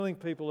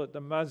people at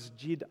the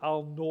Masjid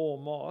al-Noor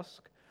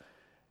Mosque,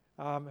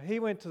 he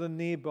went to the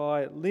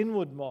nearby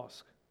Linwood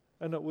Mosque,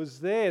 and it was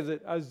there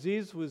that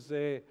Aziz was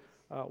there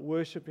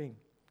worshipping.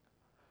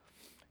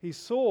 He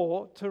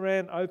saw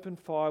Turan open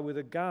fire with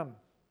a gun,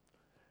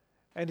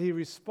 and he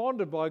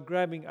responded by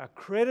grabbing a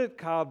credit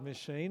card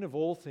machine, of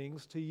all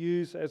things, to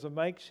use as a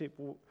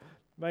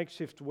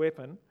makeshift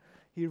weapon.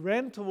 He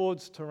ran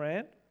towards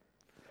Turan.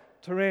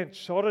 Turan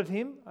shot at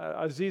him.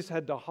 Aziz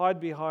had to hide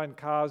behind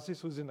cars.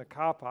 This was in the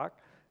car park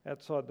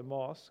outside the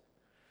mosque.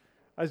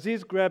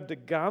 Aziz grabbed a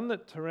gun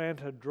that Turan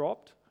had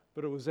dropped,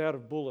 but it was out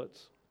of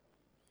bullets.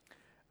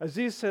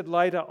 Aziz said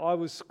later, "I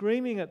was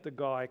screaming at the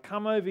guy,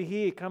 'Come over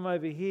here, come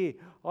over here.'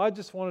 I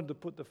just wanted to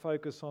put the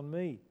focus on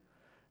me."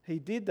 He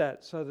did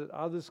that so that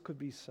others could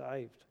be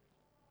saved.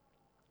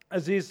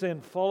 Aziz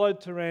then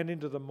followed Turan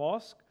into the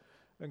mosque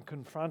and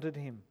confronted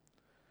him.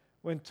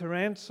 When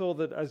Turan saw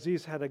that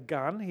Aziz had a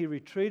gun, he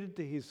retreated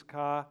to his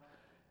car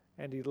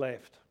and he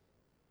left.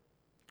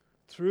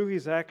 Through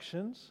his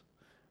actions,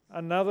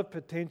 another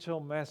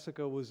potential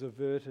massacre was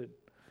averted,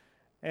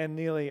 and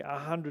nearly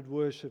 100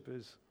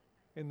 worshippers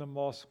in the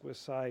mosque were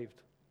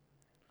saved.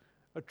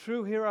 A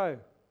true hero,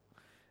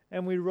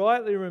 and we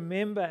rightly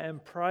remember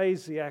and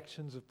praise the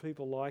actions of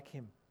people like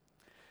him.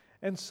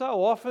 And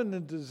so often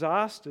in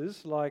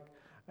disasters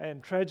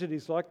and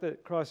tragedies like the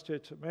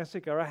Christchurch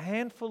massacre, a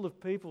handful of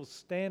people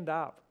stand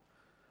up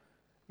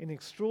in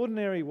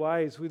extraordinary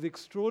ways with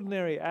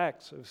extraordinary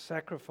acts of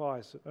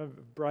sacrifice,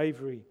 of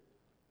bravery.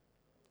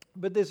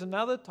 But there's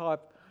another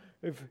type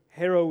of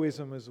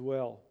heroism as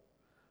well.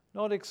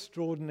 Not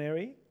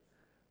extraordinary,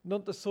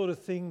 not the sort of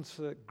things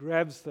that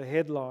grabs the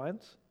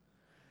headlines.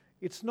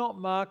 It's not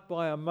marked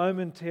by a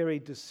momentary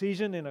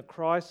decision in a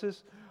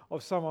crisis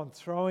of someone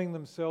throwing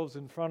themselves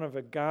in front of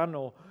a gun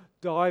or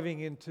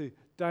diving into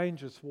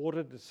dangerous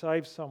water to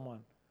save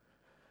someone.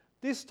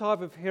 This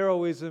type of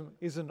heroism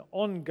is an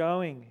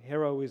ongoing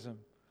heroism,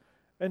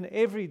 an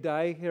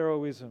everyday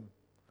heroism,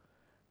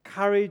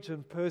 courage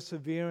and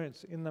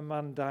perseverance in the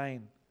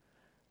mundane,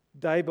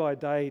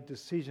 day-by-day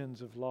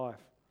decisions of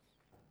life.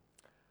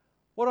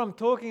 What I'm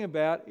talking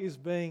about is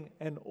being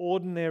an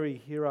ordinary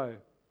hero.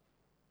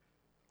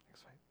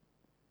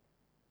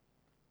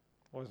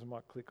 Why isn't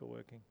my clicker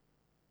working?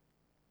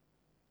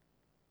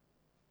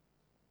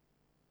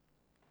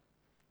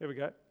 There we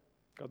go.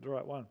 Got the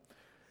right one.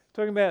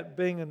 Talking about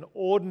being an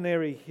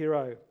ordinary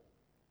hero,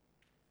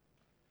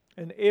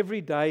 an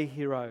everyday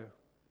hero,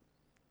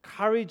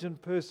 courage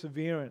and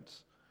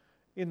perseverance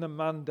in the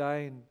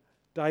mundane,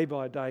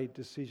 day-by-day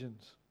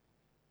decisions.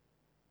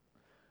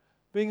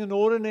 Being an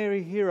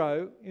ordinary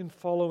hero in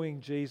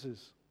following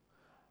Jesus,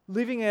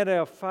 living out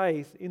our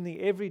faith in the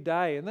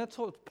everyday. And that's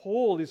what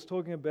Paul is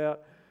talking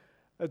about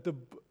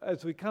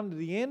as we come to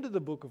the end of the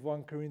book of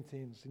 1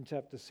 Corinthians in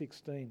chapter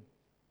 16.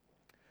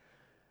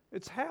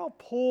 It's how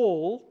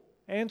Paul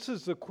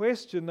answers the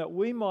question that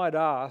we might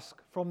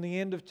ask from the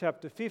end of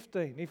chapter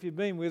 15. If you've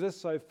been with us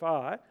so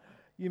far,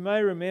 you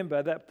may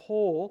remember that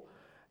Paul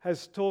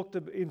has talked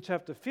in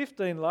chapter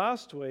 15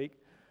 last week.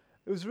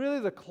 It was really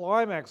the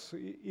climax,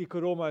 you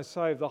could almost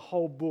say, of the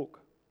whole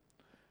book.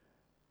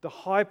 The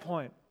high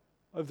point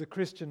of the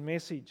Christian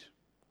message.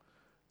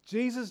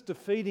 Jesus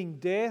defeating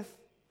death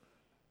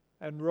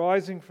and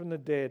rising from the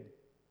dead,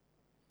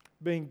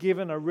 being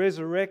given a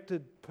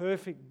resurrected,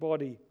 perfect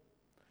body.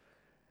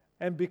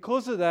 And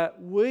because of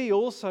that, we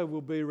also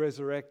will be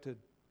resurrected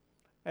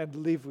and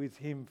live with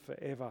him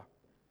forever.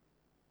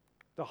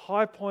 The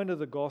high point of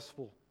the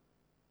gospel.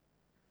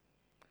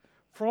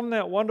 From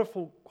that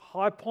wonderful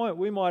high point,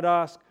 we might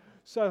ask,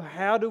 so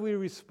how do we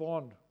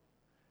respond?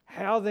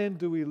 How then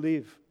do we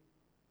live?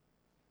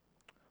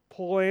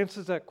 Paul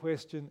answers that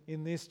question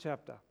in this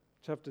chapter,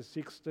 chapter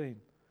 16.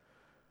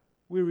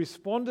 We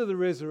respond to the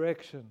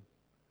resurrection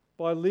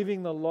by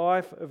living the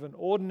life of an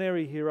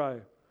ordinary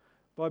hero,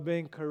 by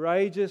being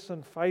courageous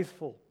and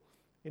faithful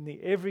in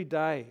the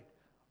everyday,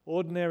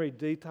 ordinary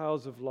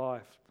details of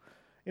life,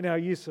 in our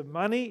use of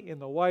money, in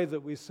the way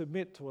that we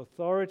submit to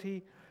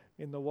authority,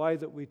 in the way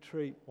that we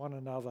treat one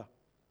another.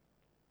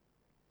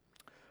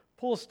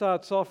 Paul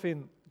starts off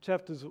in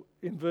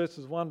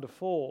verses 1 to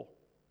 4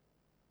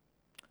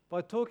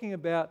 by talking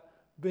about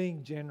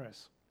being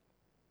generous.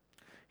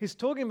 He's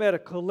talking about a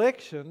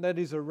collection that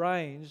is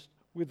arranged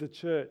with the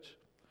church.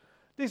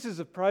 This is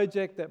a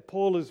project that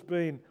Paul has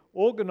been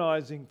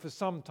organising for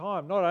some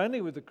time, not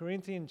only with the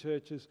Corinthian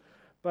churches,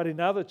 but in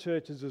other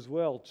churches as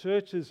well.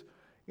 Churches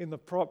in the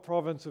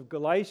province of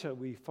Galatia,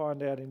 we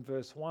find out in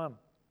verse 1.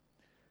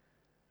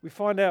 We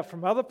find out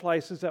from other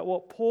places that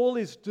what Paul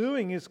is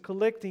doing is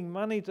collecting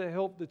money to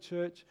help the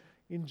church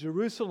in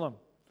Jerusalem,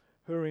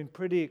 who are in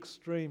pretty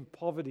extreme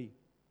poverty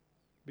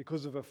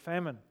because of a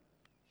famine.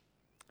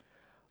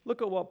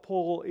 Look at what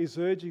Paul is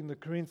urging the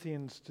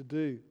Corinthians to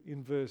do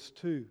in verse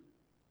 2.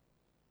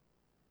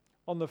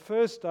 On the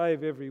first day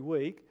of every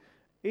week,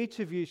 each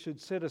of you should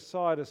set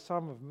aside a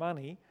sum of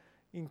money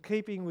in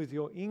keeping with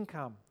your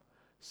income,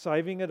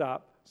 saving it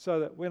up so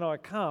that when I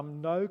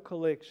come, no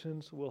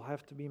collections will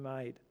have to be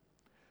made.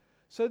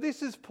 So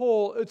this is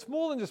Paul. It's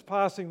more than just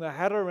passing the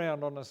hat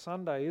around on a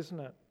Sunday, isn't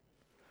it?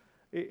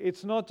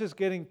 It's not just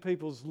getting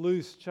people's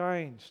loose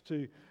change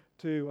to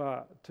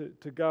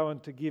go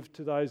and to give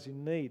to those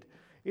in need.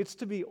 It's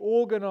to be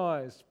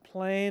organised,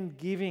 planned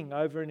giving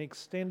over an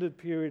extended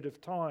period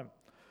of time.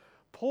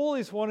 Paul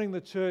is wanting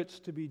the church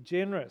to be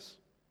generous,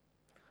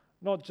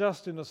 not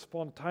just in a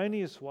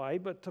spontaneous way,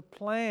 but to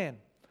plan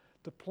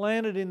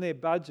it in their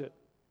budget,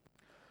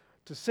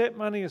 to set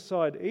money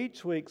aside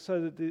each week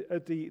so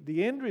that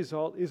the end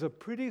result is a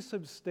pretty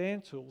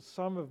substantial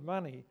sum of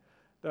money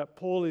that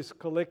Paul is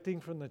collecting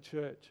from the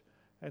church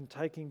and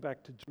taking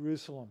back to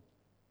Jerusalem.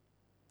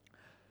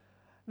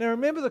 Now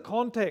remember the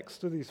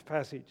context of this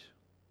passage.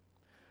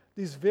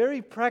 This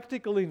very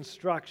practical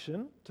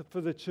instruction for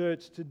the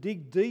church to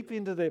dig deep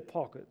into their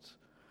pockets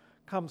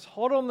comes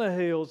hot on the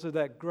heels of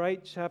that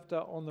great chapter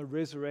on the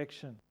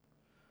resurrection.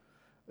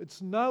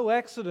 It's no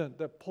accident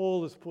that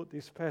Paul has put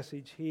this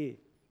passage here.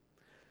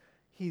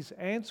 He's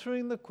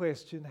answering the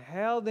question,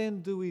 how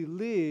then do we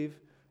live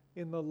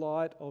in the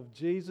light of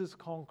Jesus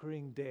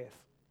conquering death?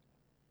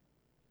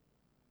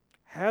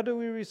 How do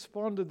we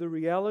respond to the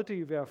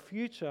reality of our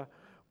future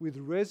with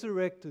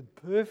resurrected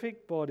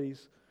perfect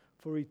bodies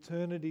for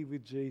eternity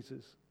with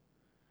Jesus?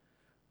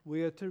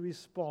 We are to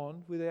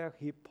respond with our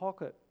hip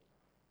pocket.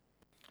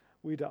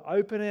 We're to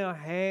open our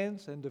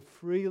hands and to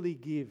freely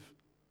give.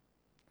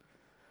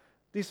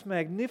 This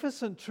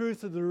magnificent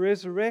truth of the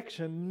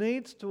resurrection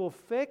needs to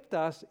affect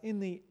us in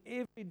the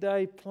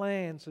everyday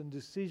plans and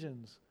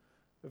decisions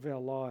of our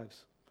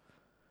lives.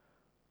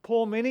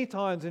 Paul many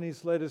times in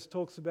his letters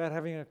talks about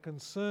having a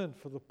concern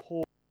for the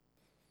poor.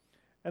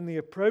 And the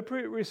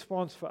appropriate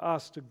response for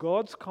us to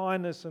God's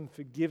kindness and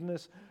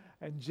forgiveness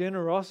and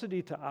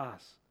generosity to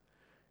us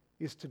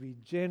is to be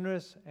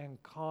generous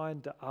and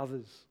kind to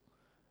others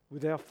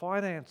with our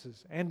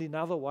finances and in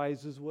other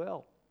ways as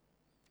well.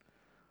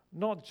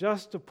 Not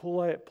just to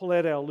pull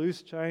out our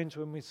loose change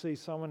when we see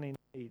someone in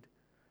need,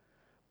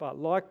 but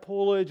like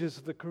Paul urges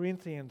the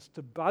Corinthians,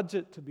 to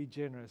budget to be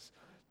generous,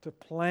 to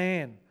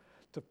plan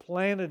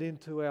it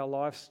into our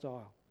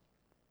lifestyle.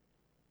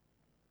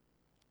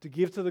 To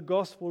give to the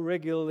gospel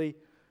regularly,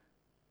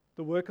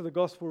 the work of the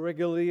gospel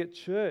regularly at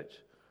church.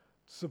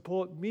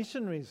 Support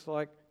missionaries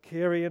like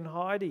Kerry and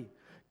Heidi.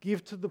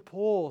 Give to the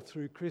poor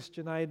through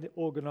Christian aid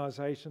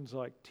organisations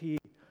like TEAR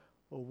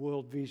or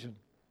World Vision.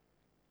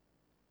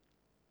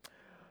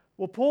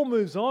 Well, Paul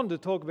moves on to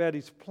talk about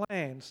his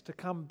plans to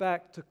come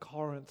back to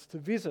Corinth to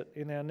visit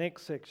in our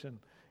next section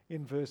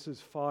in verses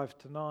 5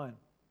 to 9.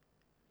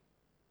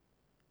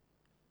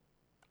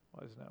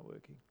 Why isn't that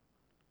working?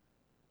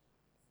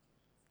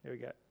 Here we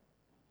go.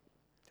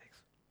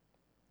 Thanks.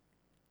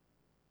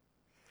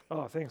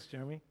 Oh, thanks,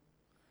 Jeremy.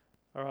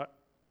 All right,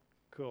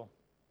 cool.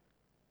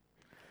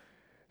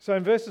 So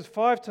in verses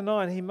 5 to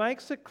 9, he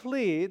makes it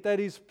clear that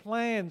his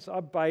plans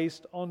are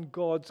based on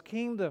God's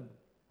kingdom,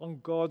 on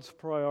God's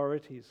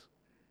priorities.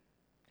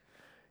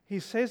 He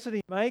says that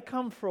he may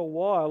come for a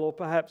while or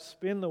perhaps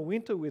spend the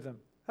winter with them.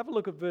 Have a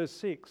look at verse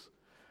 6.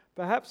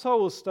 Perhaps I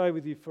will stay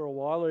with you for a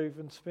while or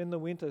even spend the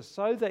winter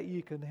so that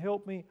you can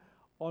help me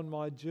on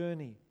my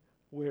journey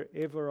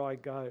wherever I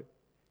go.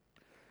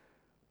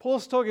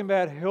 Paul's talking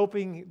about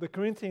helping the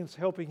Corinthians,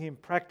 helping him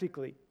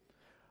practically,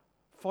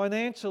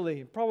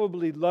 financially,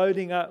 probably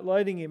loading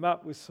him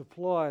up with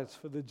supplies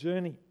for the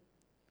journey.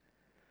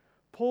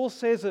 Paul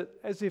says it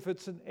as if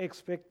it's an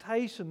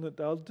expectation that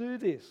they'll do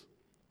this.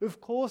 Of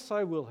course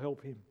they will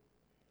help him.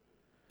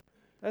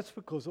 That's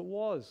because it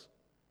was.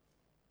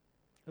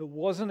 It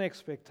was an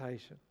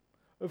expectation.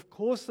 Of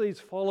course these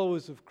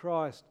followers of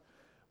Christ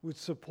would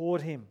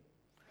support him,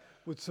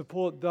 would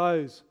support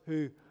those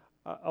who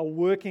are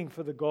working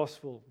for the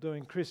gospel,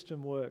 doing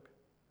Christian work.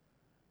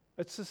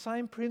 It's the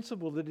same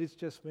principle that he's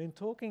just been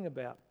talking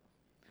about.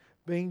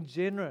 Being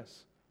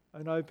generous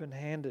and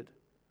open-handed.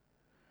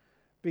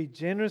 Be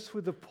generous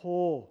with the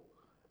poor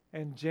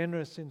and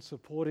generous in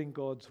supporting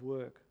God's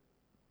work.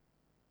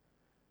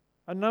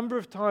 A number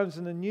of times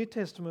in the New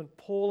Testament,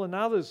 Paul and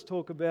others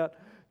talk about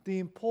the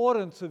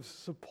importance of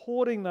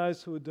supporting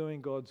those who are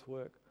doing God's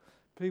work,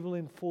 people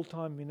in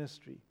full-time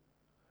ministry.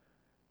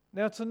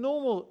 Now, it's a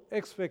normal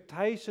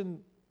expectation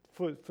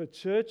for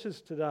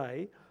churches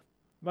today,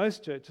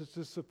 most churches,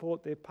 to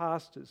support their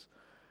pastors.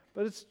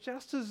 But it's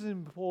just as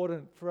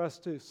important for us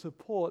to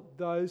support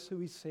those who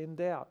we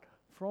send out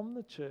from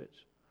the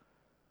church,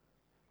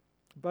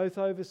 both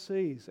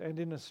overseas and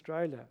in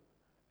Australia.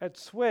 At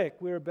SWEC,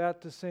 we're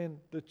about to send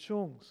the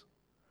Chungs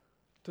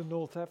to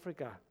North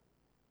Africa.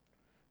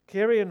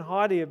 Kerry and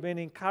Heidi have been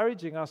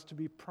encouraging us to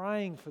be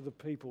praying for the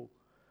people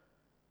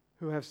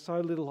who have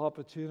so little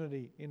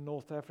opportunity in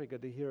North Africa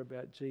to hear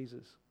about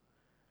Jesus.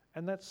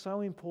 And that's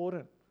so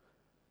important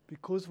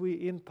because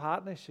we're in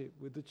partnership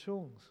with the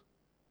Chungs.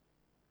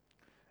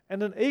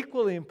 And an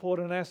equally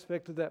important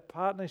aspect of that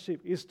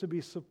partnership is to be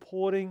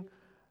supporting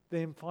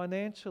them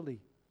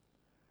financially,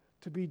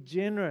 to be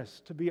generous,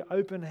 to be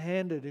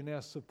open-handed in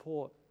our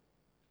support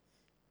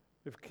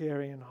of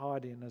Kerry and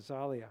Heidi and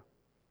Azalia.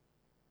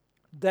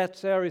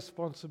 That's our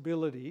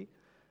responsibility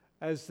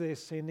as their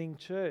sending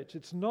church.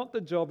 It's not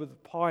the job of the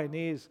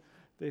pioneers,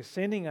 their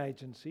sending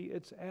agency,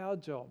 it's our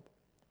job.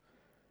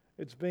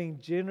 It's being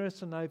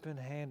generous and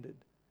open-handed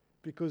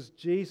because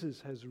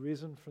Jesus has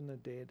risen from the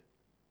dead.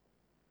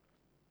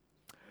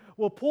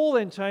 Well, Paul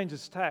then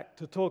changes tack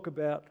to talk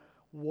about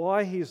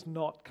why he's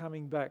not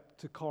coming back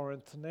to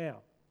Corinth now.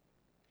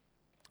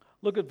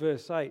 Look at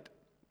verse 8.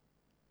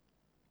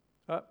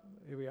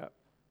 Here we are.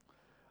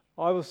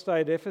 I will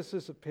stay at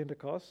Ephesus at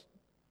Pentecost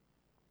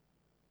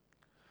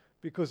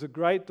because a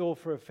great door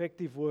for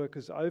effective work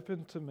is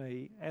opened to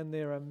me, and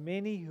there are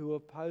many who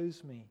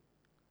oppose me.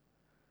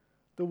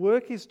 The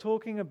work he's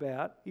talking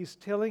about is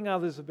telling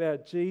others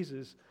about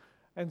Jesus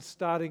and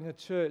starting a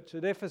church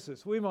at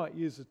Ephesus. We might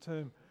use the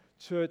term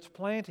church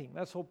planting.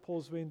 That's what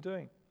Paul's been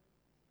doing.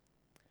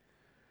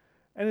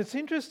 And it's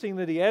interesting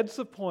that he adds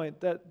the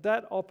point that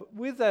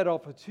with that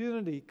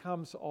opportunity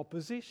comes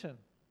opposition.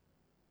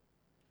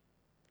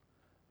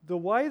 The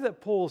way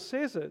that Paul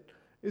says it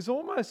is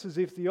almost as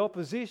if the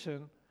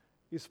opposition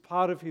is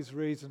part of his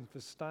reason for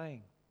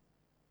staying.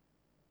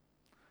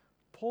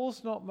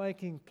 Paul's not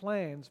making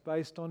plans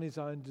based on his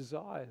own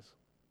desires.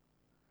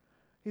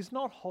 He's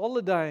not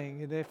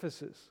holidaying in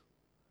Ephesus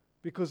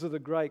because of the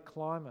great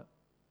climate.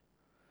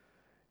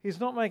 He's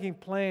not making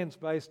plans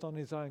based on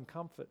his own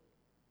comfort.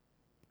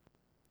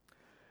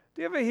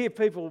 Do you ever hear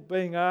people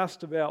being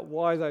asked about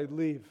why they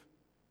live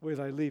where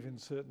they live in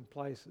certain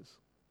places?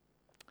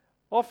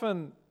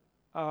 Often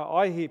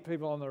I hear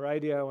people on the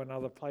radio and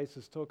other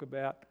places talk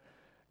about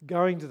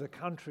going to the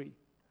country,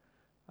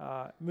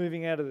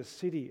 moving out of the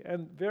city.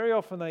 And very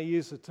often they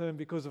use the term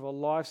because of a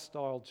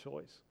lifestyle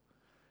choice.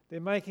 They're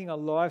making a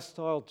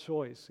lifestyle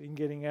choice in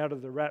getting out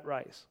of the rat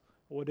race,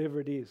 or whatever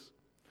it is.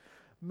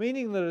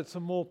 Meaning that it's a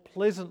more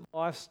pleasant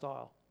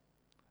lifestyle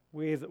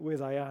where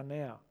they are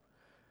now.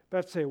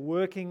 Perhaps they're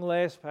working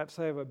less, perhaps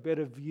they have a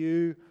better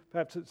view,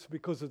 perhaps it's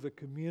because of the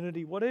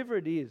community, whatever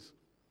it is.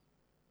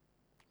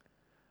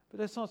 But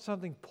that's not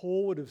something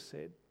Paul would have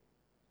said.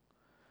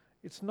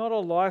 It's not a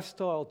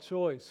lifestyle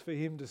choice for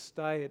him to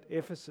stay at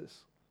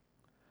Ephesus.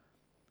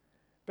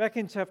 Back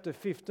in chapter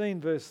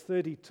 15, verse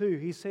 32,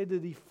 he said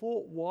that he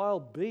fought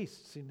wild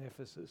beasts in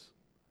Ephesus.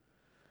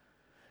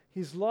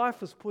 His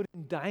life was put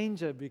in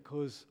danger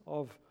because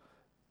of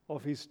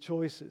his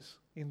choices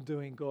in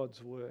doing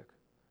God's work.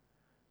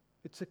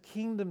 It's a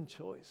kingdom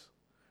choice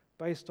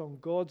based on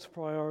God's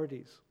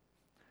priorities.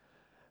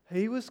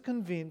 He was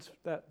convinced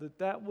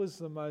that was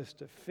the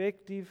most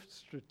effective,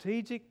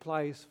 strategic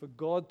place for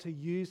God to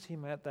use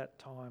him at that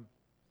time.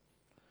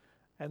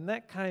 And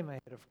that came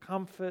ahead of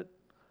comfort,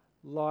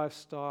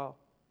 lifestyle,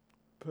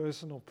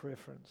 personal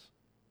preference.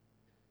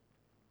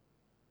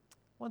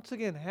 Once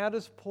again, how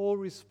does Paul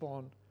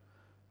respond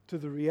to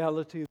the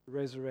reality of the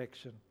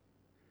resurrection?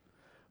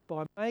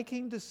 By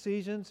making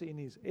decisions in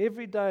his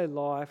everyday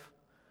life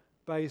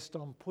based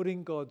on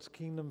putting God's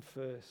kingdom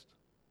first.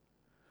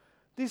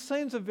 This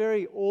seems a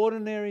very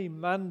ordinary,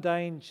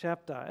 mundane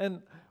chapter,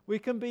 and we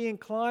can be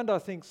inclined, I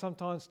think,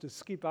 sometimes to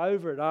skip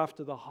over it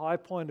after the high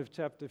point of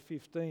chapter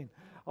 15.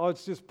 Oh,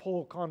 it's just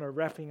Paul kind of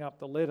wrapping up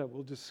the letter.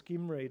 We'll just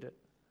skim read it.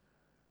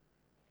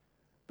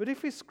 But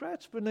if we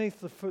scratch beneath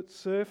the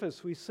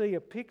surface, we see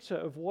a picture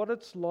of what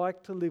it's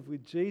like to live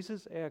with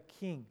Jesus, our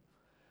King,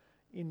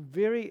 in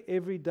very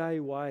everyday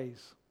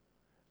ways,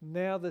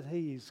 now that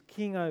he is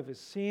King over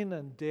sin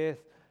and death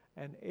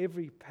and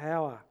every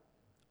power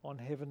on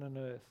heaven and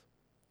earth.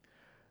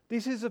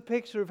 This is a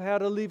picture of how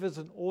to live as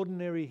an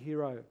ordinary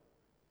hero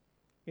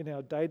in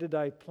our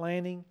day-to-day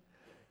planning,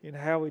 in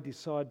how we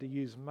decide to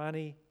use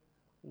money,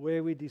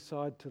 where we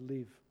decide to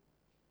live.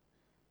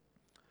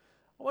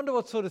 I wonder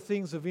what sort of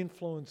things have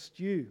influenced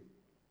you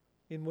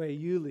in where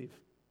you live.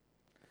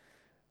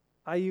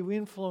 Are you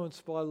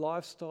influenced by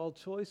lifestyle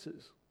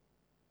choices?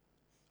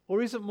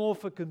 Or is it more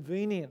for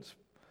convenience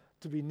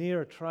to be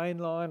near a train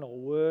line or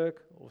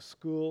work or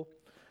school?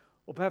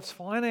 Or perhaps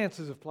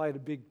finances have played a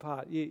big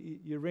part.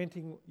 You're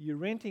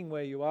renting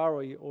where you are,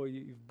 or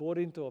you've bought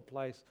into a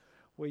place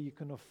where you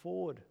can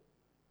afford.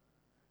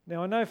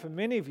 Now, I know for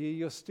many of you,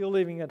 you're still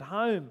living at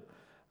home.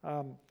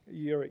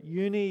 You're at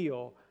uni,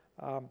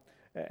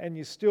 and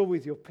you're still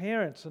with your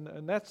parents,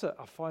 and that's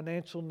a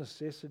financial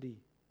necessity.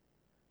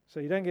 So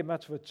you don't get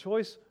much of a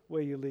choice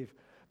where you live.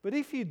 But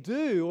if you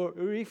do,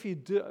 or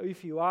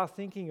if you are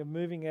thinking of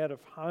moving out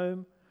of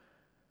home,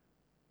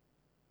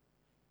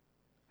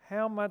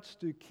 how much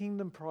do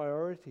kingdom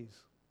priorities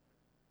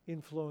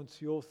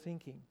influence your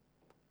thinking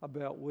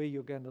about where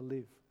you're going to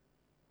live?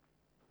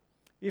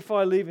 If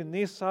I live in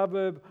this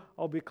suburb,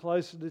 I'll be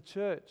closer to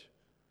church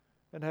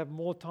and have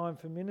more time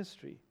for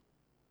ministry.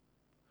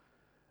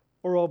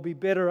 Or I'll be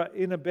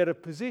in a better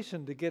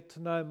position to get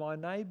to know my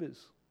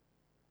neighbours.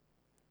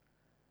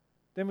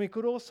 Then we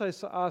could also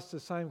ask the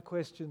same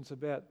questions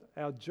about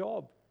our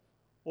job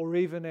or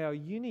even our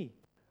uni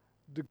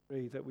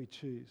degree that we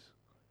choose.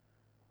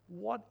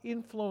 What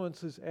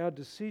influences our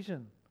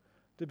decision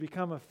to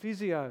become a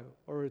physio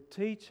or a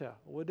teacher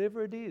or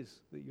whatever it is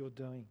that you're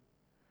doing?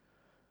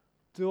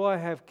 Do I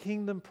have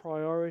kingdom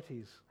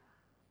priorities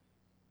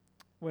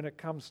when it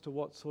comes to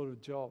what sort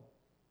of job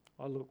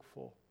I look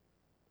for.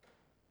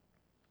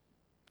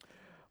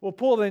 Well,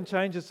 Paul then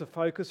changes the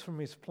focus from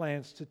his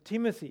plans to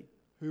Timothy,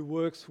 who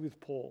works with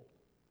Paul.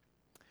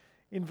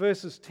 In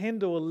verses 10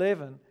 to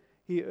 11,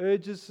 he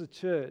urges the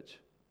church.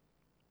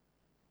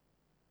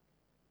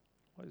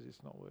 Why is this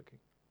not working?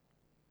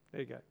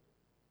 There you go.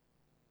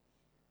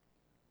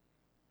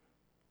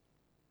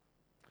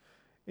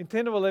 In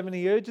 10 to 11,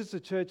 he urges the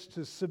church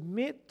to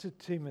submit to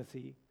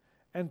Timothy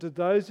and to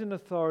those in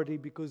authority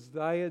because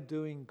they are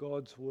doing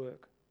God's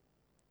work.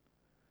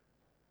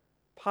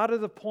 Part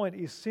of the point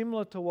is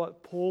similar to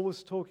what Paul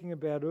was talking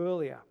about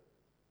earlier,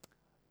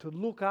 to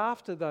look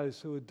after those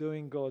who are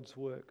doing God's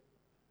work.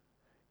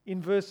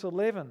 In verse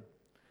 11,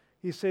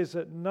 he says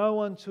that no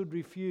one should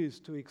refuse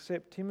to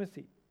accept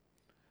Timothy.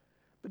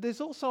 But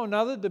there's also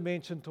another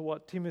dimension to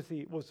what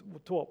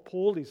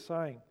Paul is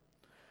saying.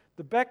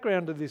 The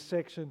background of this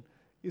section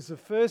is the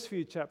first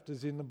few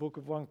chapters in the book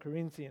of 1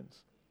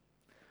 Corinthians.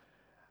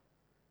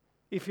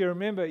 If you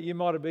remember, you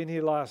might have been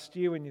here last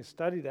year when you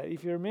studied that.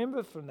 If you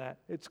remember from that,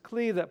 it's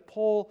clear that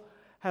Paul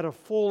had a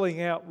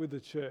falling out with the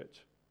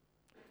church.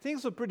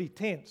 Things were pretty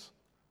tense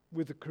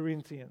with the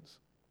Corinthians.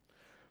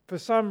 For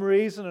some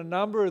reason, a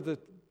number of the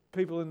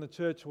people in the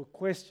church were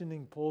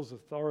questioning Paul's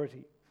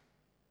authority.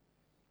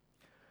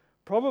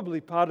 Probably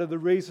part of the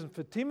reason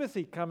for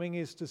Timothy coming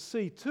is to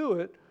see to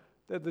it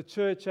that the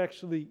church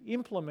actually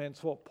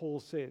implements what Paul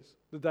says,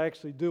 that they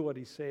actually do what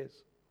he says.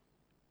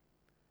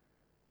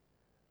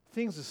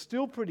 Things are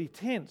still pretty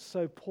tense,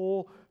 so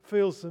Paul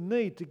feels the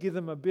need to give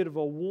them a bit of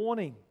a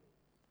warning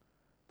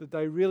that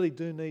they really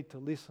do need to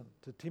listen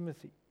to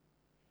Timothy.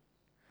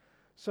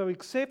 So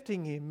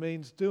accepting him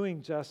means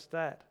doing just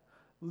that,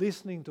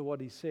 listening to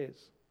what he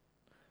says.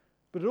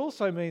 But it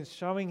also means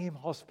showing him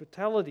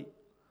hospitality,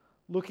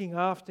 looking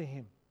after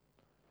him,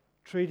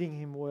 treating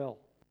him well.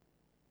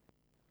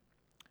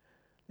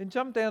 Then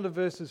jump down to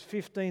verses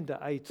 15 to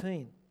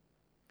 18.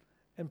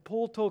 And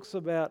Paul talks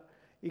about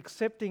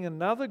accepting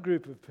another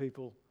group of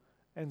people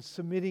and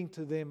submitting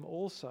to them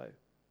also.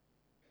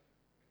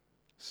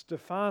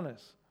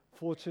 Stephanus,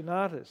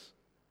 Fortunatus,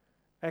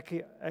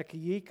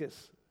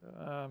 Achaicus,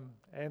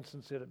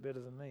 Anson said it better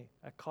than me.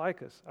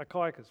 Achaicus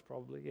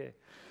probably, yeah.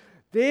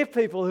 They're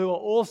people who are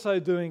also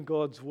doing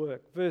God's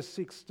work. Verse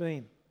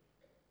 16.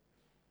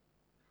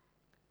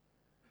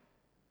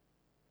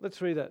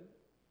 Let's read that.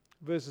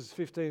 Verses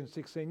 15 and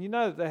 16. You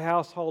know that the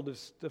household of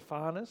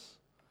Stephanus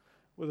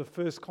were the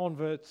first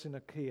converts in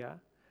Achaia,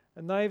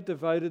 and they've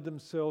devoted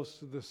themselves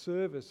to the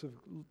service of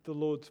the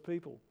Lord's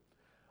people.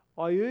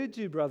 I urge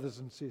you, brothers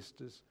and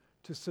sisters,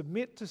 to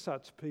submit to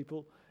such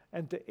people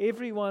and to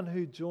everyone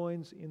who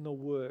joins in the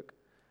work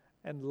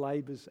and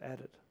labours at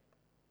it.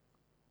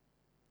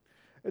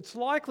 It's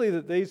likely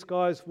that these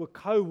guys were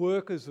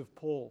co-workers of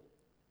Paul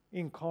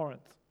in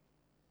Corinth.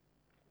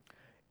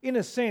 In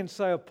a sense,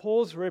 they are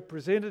Paul's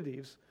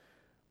representatives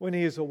when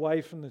he is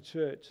away from the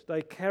church.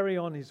 They carry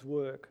on his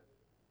work.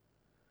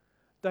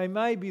 They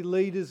may be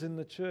leaders in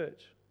the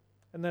church,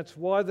 and that's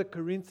why the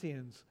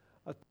Corinthians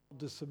are told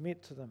to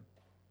submit to them.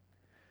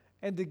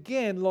 And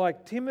again,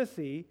 like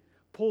Timothy,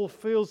 Paul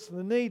feels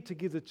the need to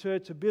give the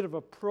church a bit of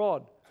a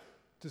prod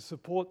to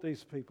support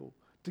these people,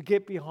 to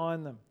get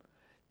behind them,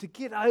 to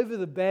get over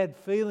the bad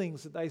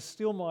feelings that they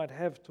still might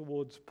have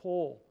towards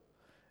Paul,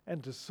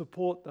 and to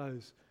support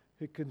those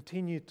who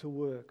continue to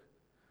work.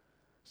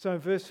 So in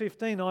verse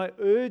 15, I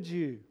urge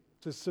you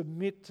to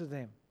submit to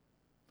them.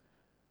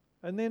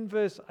 And then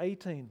verse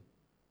 18.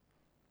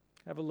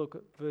 Have a look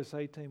at verse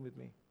 18 with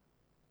me.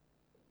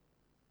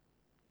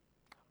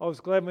 I was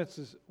glad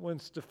when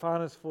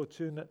Stephanus,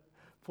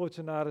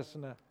 Fortunatus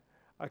and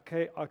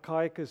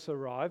Achaicus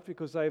arrived,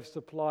 because they have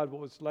supplied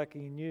what was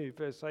lacking in you.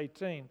 Verse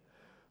 18.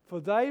 For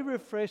they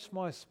refresh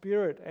my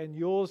spirit and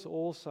yours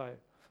also.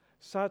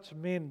 Such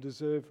men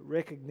deserve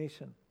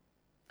recognition.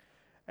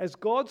 As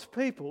God's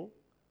people,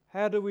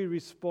 how do we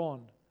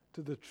respond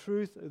to the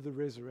truth of the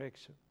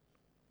resurrection?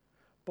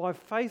 By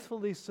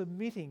faithfully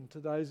submitting to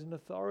those in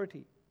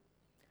authority.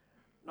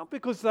 Not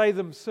because they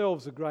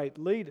themselves are great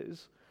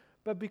leaders,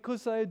 but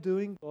because they are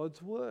doing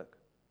God's work.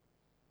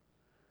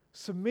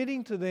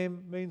 Submitting to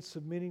them means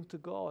submitting to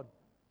God.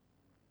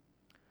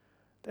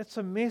 That's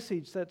a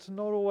message that's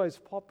not always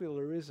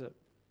popular, is it?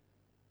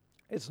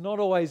 It's not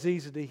always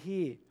easy to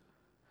hear.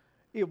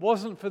 It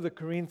wasn't for the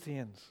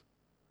Corinthians.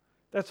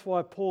 That's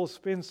why Paul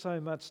spends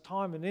so much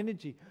time and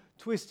energy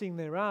twisting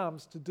their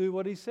arms to do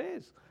what he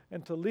says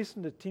and to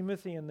listen to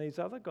Timothy and these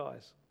other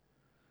guys.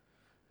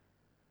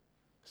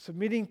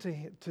 Submitting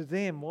to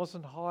them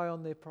wasn't high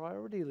on their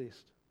priority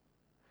list.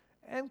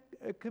 And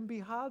it can be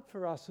hard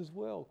for us as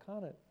well,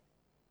 can't it?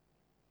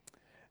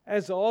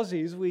 As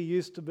Aussies, we're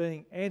used to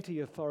being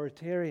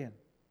anti-authoritarian.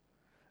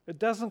 It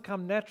doesn't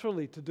come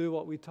naturally to do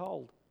what we're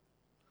told.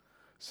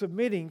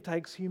 Submitting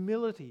takes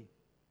humility.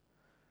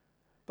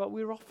 But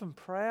we're often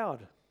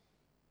proud.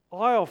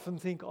 I often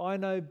think I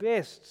know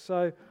best,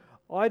 so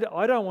I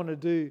want to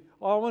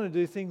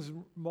do things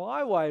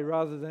my way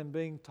rather than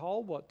being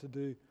told what to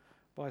do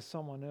by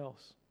someone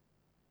else.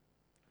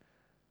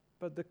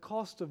 But the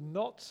cost of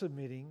not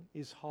submitting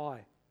is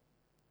high.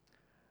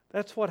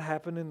 That's what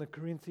happened in the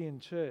Corinthian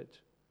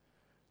church.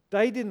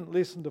 They didn't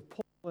listen to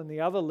Paul and the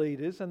other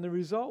leaders, and the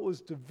result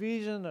was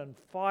division and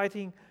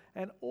fighting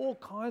and all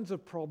kinds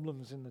of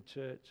problems in the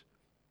church.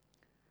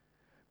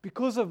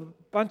 Because a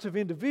bunch of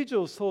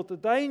individuals thought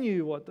that they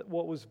knew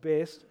what was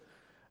best,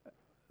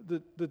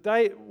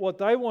 what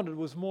they wanted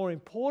was more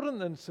important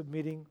than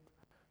submitting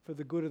for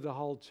the good of the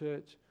whole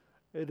church.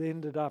 It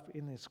ended up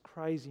in this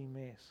crazy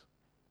mess.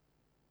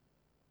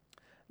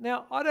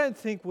 Now, I don't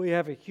think we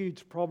have a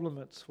huge problem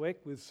at SWEC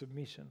with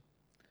submission.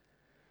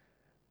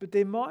 But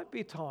there might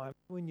be times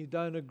when you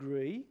don't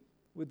agree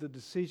with the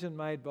decision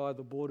made by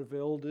the Board of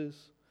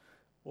Elders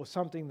or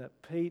something that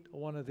Pete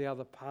or one of the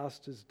other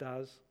pastors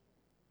does.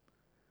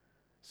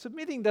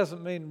 Submitting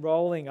doesn't mean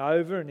rolling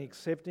over and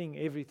accepting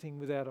everything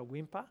without a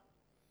whimper.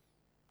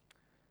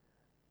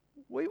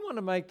 We want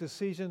to make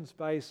decisions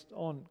based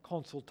on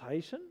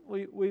consultation.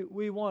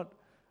 We want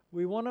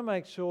to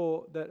make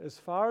sure that as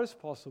far as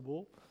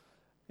possible,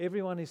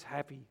 everyone is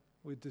happy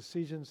with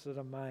decisions that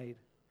are made.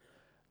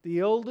 The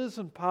elders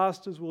and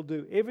pastors will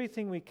do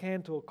everything we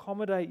can to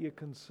accommodate your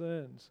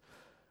concerns.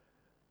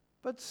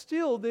 But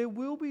still, there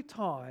will be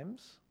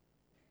times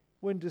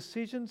when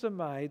decisions are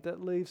made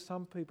that leave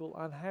some people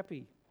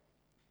unhappy.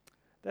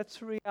 That's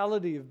the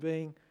reality of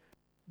being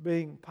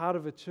part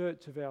of a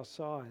church of our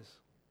size.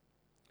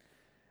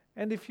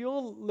 And if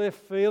you're left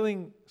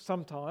feeling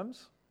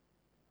sometimes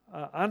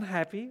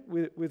unhappy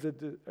with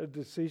a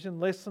decision,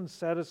 less than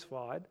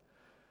satisfied,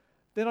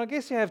 then I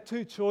guess you have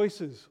two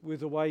choices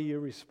with the way you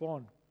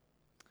respond.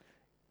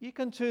 You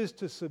can choose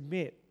to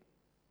submit,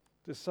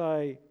 to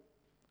say,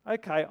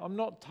 okay, I'm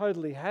not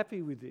totally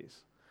happy with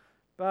this,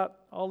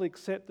 but I'll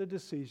accept the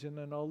decision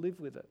and I'll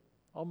live with it.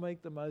 I'll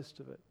make the most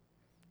of it.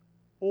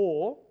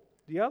 Or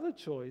the other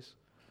choice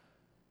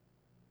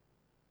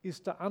is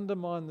to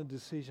undermine the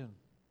decision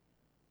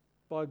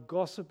by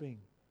gossiping,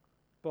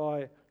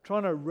 by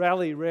trying to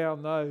rally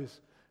round those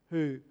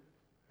who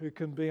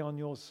can be on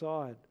your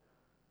side,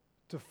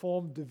 to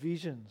form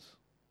divisions,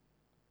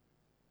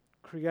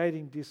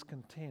 creating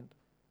discontent.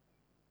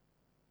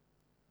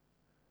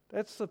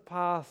 That's the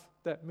path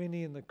that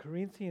many in the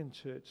Corinthian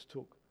church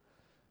took,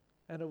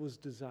 and it was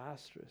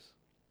disastrous.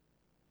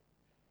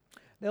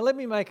 Now let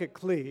me make it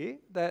clear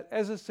that,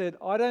 as I said,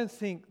 I don't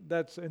think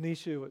that's an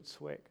issue at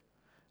SWEC,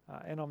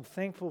 and I'm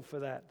thankful for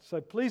that. So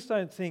please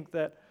don't think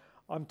that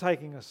I'm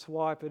taking a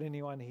swipe at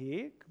anyone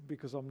here,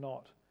 because I'm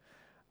not.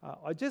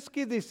 I just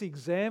give this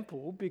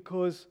example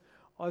because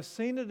I've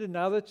seen it in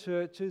other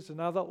churches and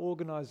other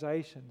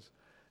organisations,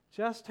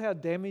 just how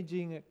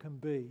damaging it can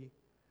be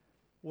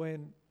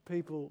when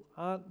people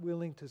aren't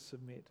willing to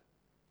submit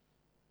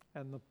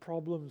and the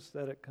problems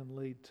that it can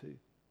lead to.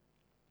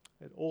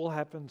 It all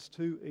happens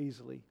too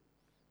easily.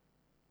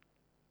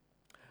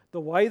 The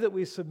way that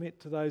we submit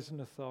to those in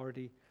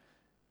authority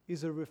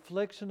is a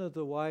reflection of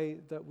the way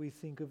that we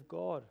think of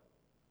God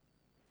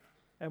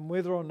and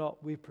whether or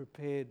not we're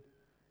prepared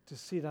to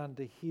sit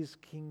under His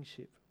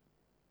kingship.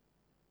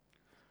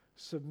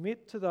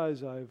 Submit to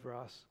those over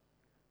us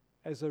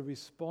as a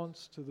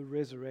response to the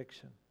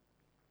resurrection.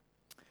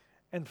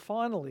 And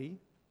finally,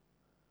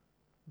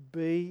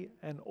 be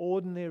an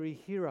ordinary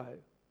hero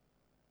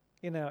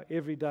in our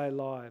everyday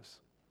lives.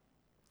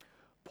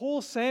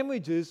 Paul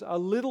sandwiches a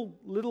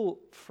little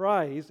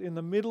phrase in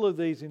the middle of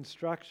these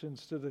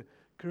instructions to the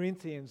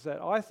Corinthians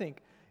that I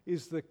think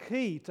is the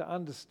key to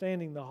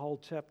understanding the whole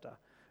chapter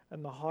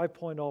and the high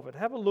point of it.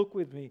 Have a look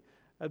with me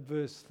at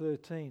verse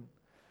 13.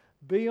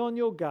 Be on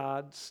your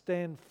guard,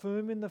 stand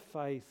firm in the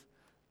faith,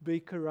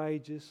 be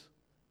courageous,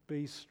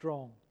 be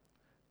strong.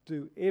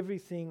 Do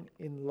everything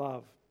in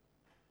love.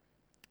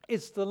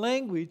 It's the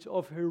language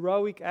of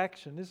heroic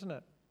action, isn't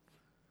it?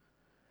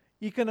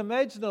 You can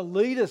imagine a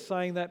leader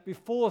saying that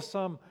before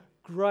some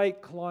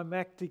great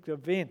climactic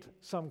event,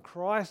 some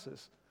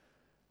crisis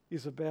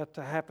is about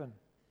to happen.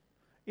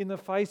 In the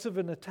face of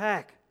an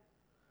attack,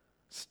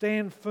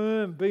 stand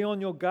firm, be on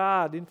your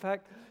guard. In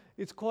fact,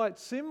 it's quite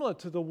similar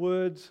to the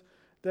words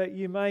that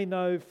you may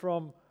know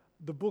from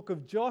the book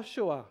of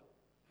Joshua,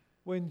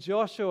 when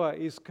Joshua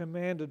is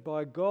commanded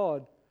by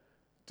God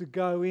to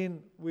go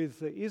in with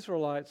the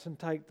Israelites and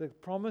take the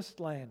promised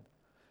land.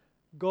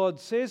 God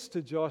says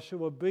to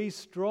Joshua, be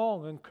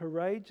strong and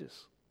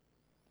courageous.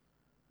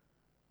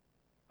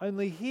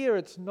 Only here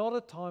it's not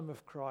a time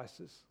of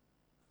crisis.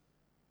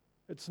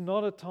 It's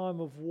not a time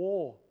of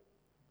war.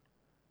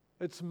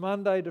 It's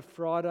Monday to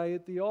Friday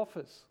at the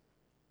office.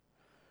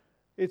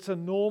 It's a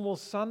normal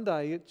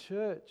Sunday at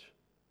church,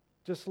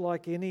 just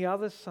like any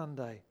other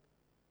Sunday.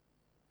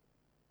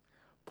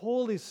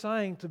 Paul is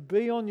saying to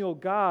be on your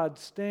guard,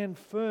 stand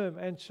firm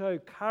and show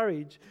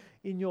courage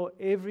in your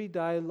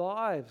everyday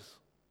lives.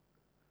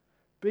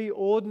 Be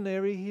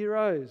ordinary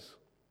heroes.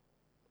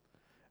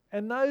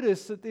 And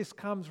notice that this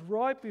comes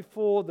right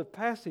before the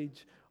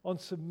passage on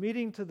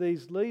submitting to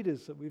these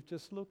leaders that we've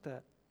just looked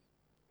at.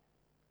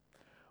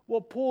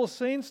 What Paul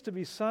seems to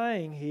be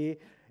saying here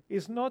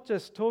is not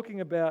just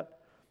talking about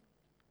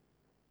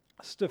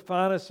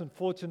Stephanus and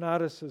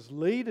Fortunatus as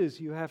leaders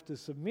you have to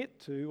submit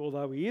to,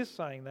 although he is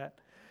saying that.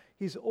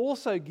 He's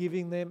also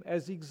giving them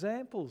as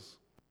examples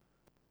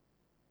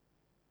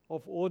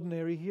of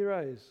ordinary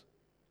heroes.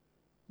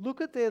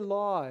 Look at their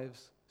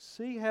lives,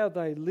 see how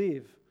they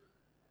live,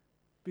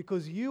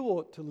 because you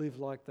ought to live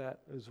like that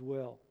as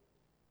well.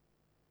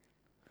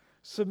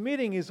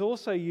 Submitting is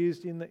also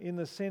used in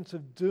the sense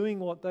of doing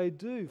what they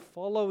do,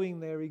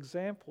 following their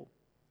example.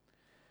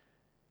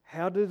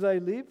 How do they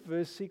live?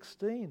 Verse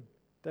 16.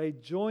 They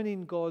join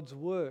in God's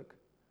work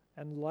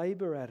and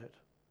labour at it.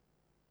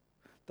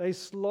 They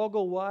slog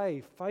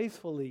away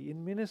faithfully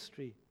in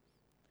ministry.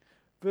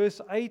 Verse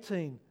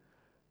 18.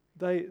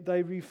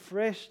 They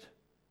refreshed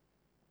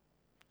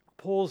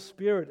Paul's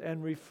spirit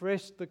and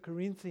refreshed the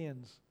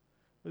Corinthians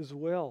as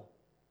well.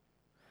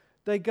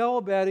 They go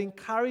about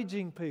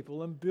encouraging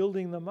people and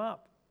building them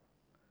up.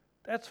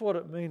 That's what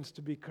it means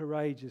to be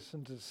courageous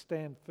and to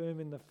stand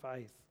firm in the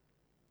faith.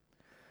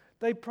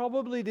 They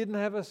probably didn't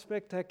have a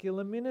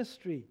spectacular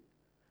ministry.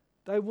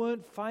 They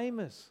weren't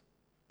famous.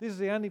 This is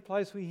the only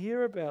place we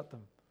hear about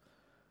them.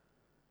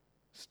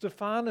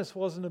 Stephanus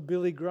wasn't a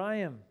Billy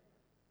Graham.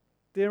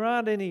 There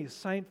aren't any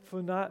St.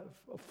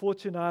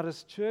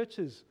 Fortunatus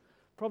churches,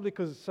 probably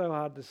because it's so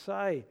hard to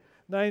say,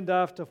 named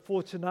after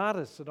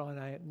Fortunatus that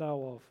I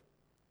know of.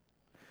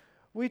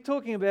 We're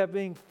talking about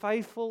being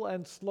faithful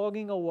and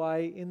slogging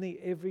away in the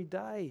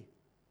everyday.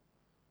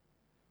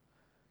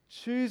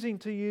 Choosing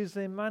to use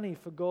their money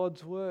for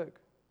God's work.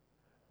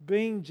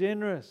 Being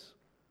generous.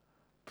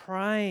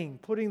 Praying.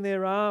 Putting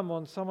their arm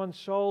on someone's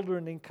shoulder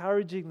and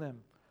encouraging them.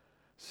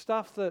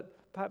 Stuff that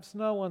perhaps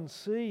no one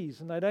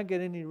sees and they don't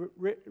get any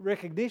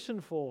recognition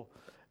for.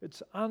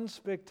 It's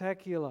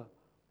unspectacular,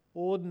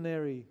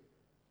 ordinary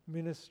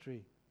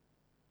ministry.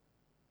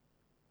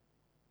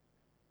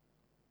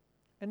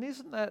 And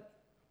isn't that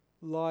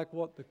like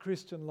what the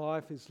Christian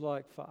life is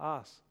like for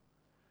us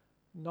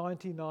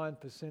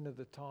 99% of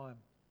the time?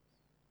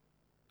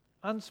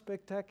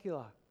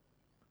 Unspectacular.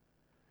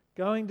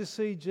 Going to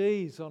see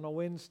G's on a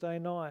Wednesday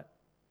night.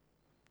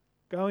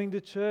 Going to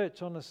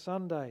church on a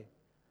Sunday.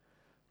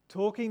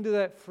 Talking to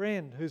that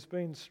friend who's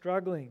been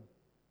struggling.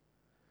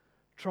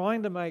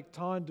 Trying to make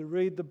time to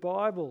read the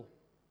Bible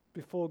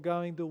before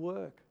going to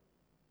work.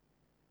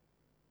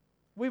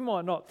 We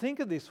might not think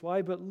of this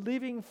way, but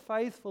living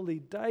faithfully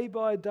day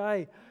by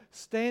day,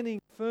 standing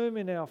firm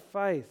in our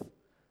faith,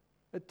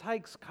 it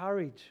takes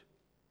courage.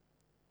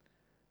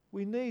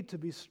 We need to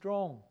be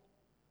strong.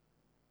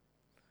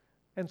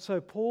 And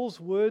so Paul's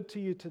word to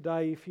you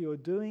today, if you are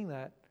doing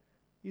that,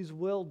 is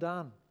well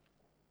done.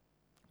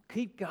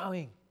 Keep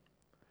going.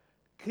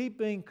 Keep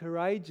being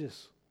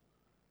courageous.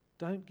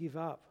 Don't give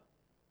up.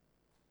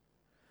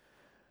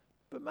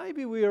 But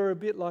maybe we are a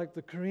bit like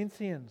the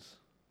Corinthians.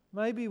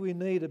 Maybe we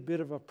need a bit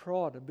of a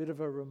prod, a bit of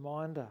a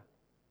reminder,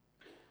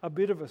 a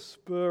bit of a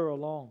spur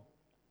along.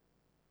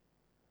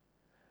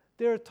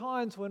 There are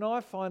times when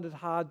I find it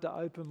hard to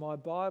open my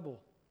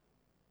Bible.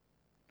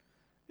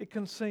 It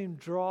can seem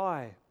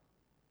dry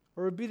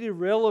or a bit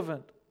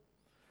irrelevant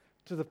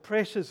to the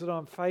pressures that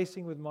I'm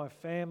facing with my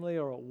family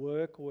or at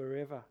work or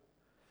wherever.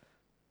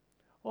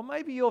 Or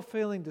maybe you're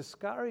feeling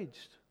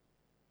discouraged,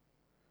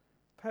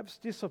 perhaps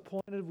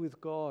disappointed with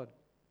God,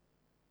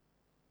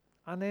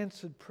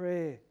 unanswered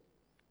prayer,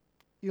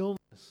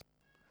 illness,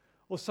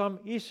 or some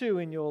issue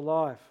in your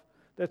life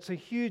that's a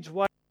huge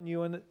weight on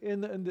you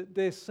and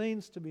there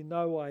seems to be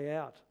no way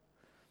out.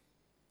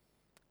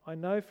 I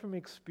know from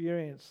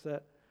experience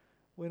that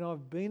when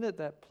I've been at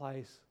that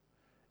place,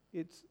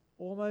 it's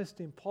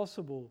almost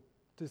impossible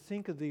to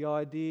think of the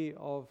idea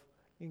of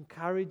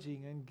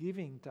encouraging and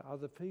giving to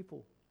other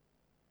people.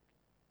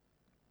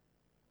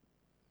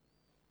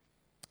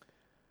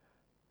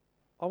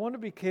 I want to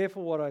be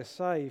careful what I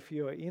say if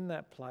you are in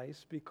that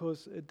place,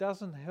 because it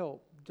doesn't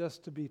help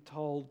just to be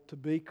told to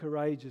be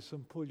courageous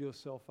and pull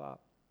yourself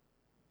up.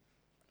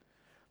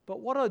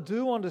 But what I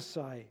do want to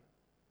say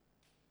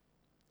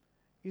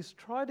is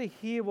try to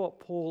hear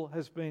what Paul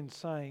has been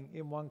saying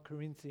in 1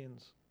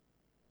 Corinthians.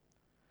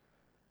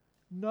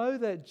 Know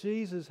that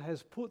Jesus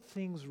has put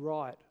things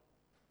right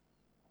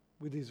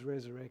with his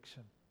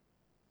resurrection.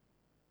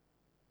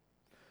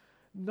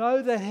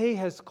 Know that he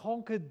has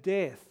conquered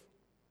death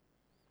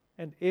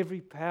and every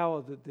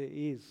power that there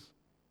is.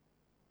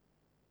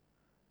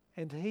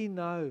 And he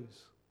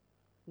knows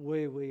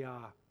where we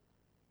are.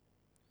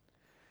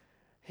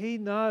 He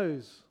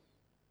knows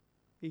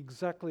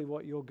exactly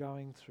what you're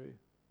going through.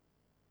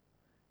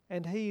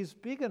 And he is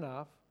big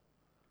enough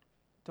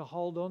to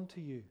hold on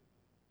to you.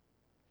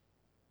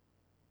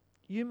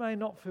 You may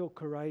not feel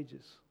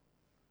courageous,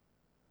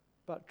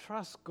 but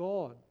trust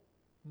God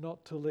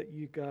not to let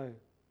you go.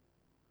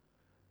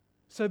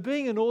 So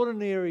being an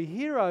ordinary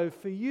hero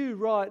for you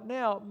right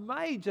now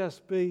may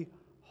just be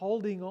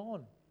holding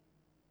on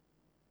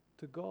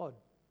to God.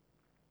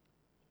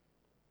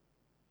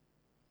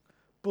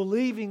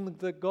 Believing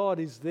that God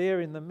is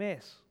there in the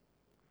mess.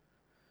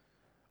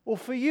 Or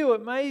for you,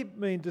 it may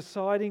mean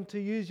deciding to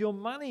use your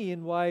money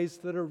in ways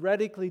that are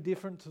radically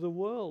different to the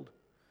world,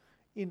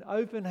 in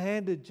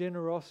open-handed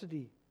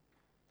generosity.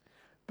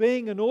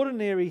 Being an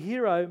ordinary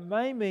hero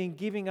may mean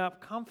giving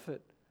up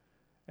comfort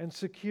and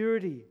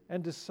security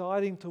and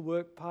deciding to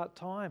work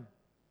part-time,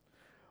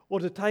 or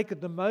to take a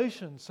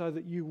demotion so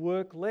that you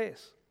work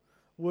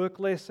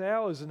less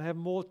hours and have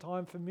more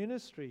time for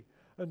ministry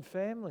and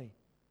family.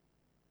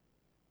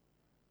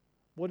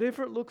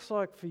 Whatever it looks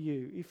like for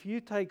you, if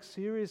you take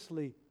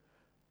seriously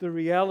the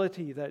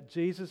reality that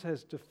Jesus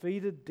has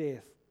defeated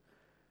death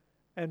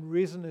and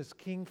risen as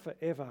King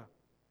forever,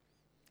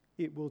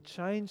 it will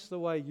change the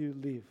way you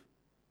live,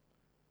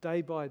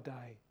 day by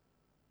day,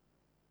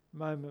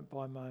 moment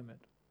by moment.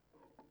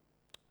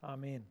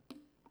 Amen.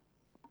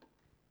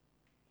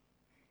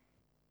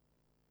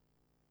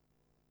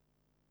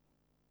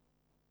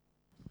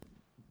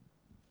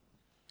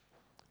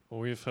 Well,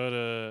 we've heard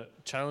a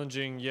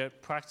challenging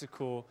yet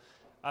practical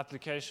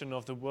application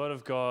of the Word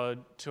of God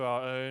to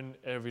our own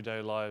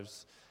everyday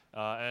lives.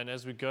 And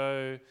as we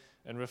go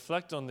and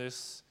reflect on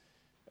this,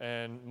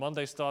 and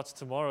Monday starts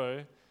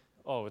tomorrow,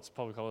 it's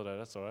public holiday,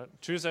 that's all right.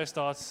 Tuesday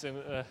starts in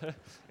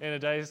a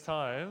day's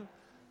time.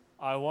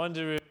 I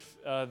wonder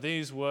if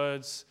these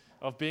words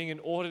of being an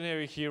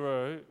ordinary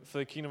hero for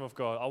the kingdom of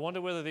God, I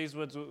wonder whether these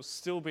words will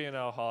still be in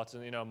our hearts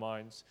and in our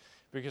minds.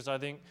 Because I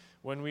think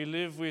when we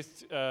live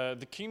with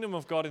the kingdom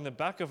of God in the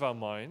back of our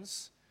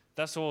minds,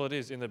 that's all it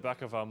is, in the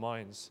back of our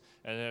minds.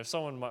 And if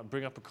someone might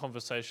bring up a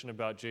conversation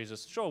about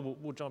Jesus, sure,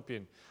 we'll jump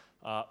in.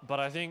 But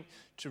I think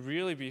to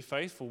really be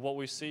faithful, what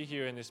we see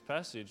here in this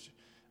passage,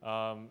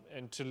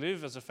 and to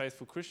live as a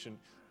faithful Christian,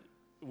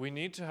 we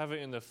need to have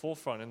it in the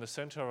forefront, in the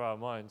center of our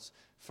minds,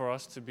 for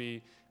us to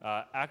be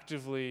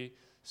actively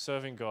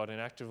serving God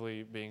and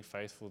actively being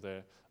faithful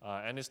there.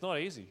 And it's not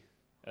easy.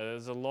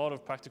 There's a lot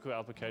of practical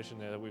application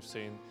there that we've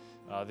seen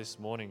this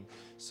morning.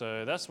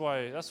 So that's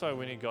why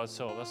we need God's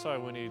help. That's why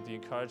we need the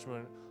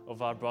encouragement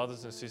of our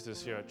brothers and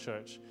sisters here at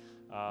church,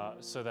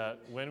 so that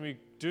when we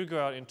do go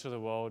out into the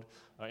world,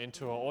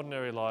 into our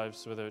ordinary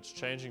lives, whether it's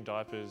changing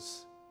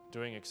diapers,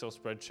 doing Excel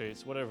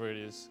spreadsheets, whatever it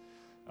is,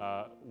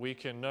 we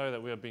can know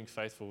that we are being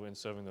faithful in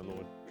serving the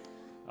Lord.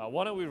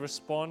 Why don't we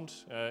respond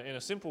in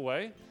a simple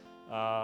way?